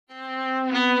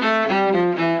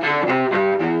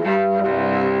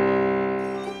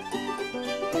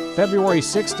February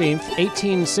 16,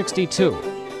 1862.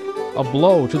 A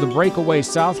blow to the breakaway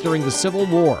South during the Civil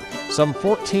War. Some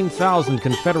 14,000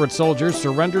 Confederate soldiers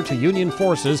surrendered to Union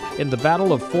forces in the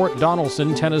Battle of Fort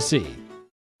Donelson, Tennessee.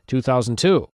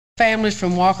 2002. Families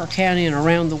from Walker County and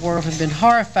around the world have been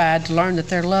horrified to learn that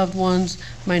their loved ones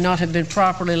may not have been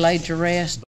properly laid to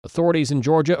rest. Authorities in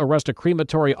Georgia arrest a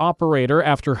crematory operator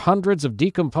after hundreds of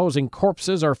decomposing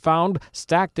corpses are found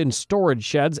stacked in storage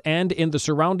sheds and in the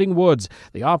surrounding woods.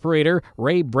 The operator,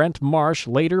 Ray Brent Marsh,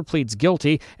 later pleads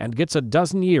guilty and gets a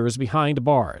dozen years behind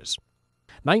bars.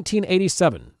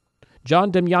 1987.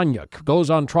 John Demjanjuk goes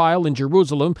on trial in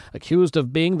Jerusalem, accused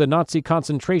of being the Nazi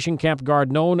concentration camp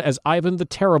guard known as Ivan the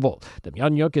Terrible.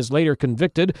 Demjanjuk is later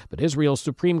convicted, but Israel's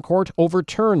Supreme Court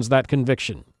overturns that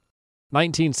conviction.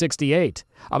 1968.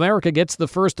 America gets the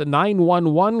first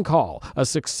 911 call, a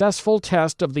successful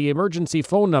test of the emergency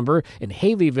phone number in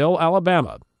Haleyville,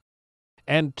 Alabama.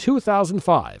 And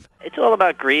 2005. It's all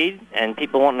about greed and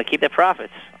people wanting to keep their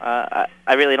profits. I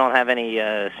really don't have any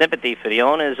sympathy for the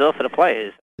owners or for the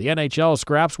players. The NHL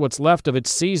scraps what's left of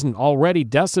its season, already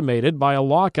decimated by a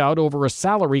lockout over a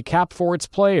salary cap for its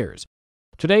players.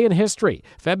 Today in history,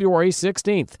 February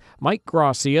 16th, Mike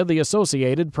Gracia, The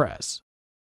Associated Press.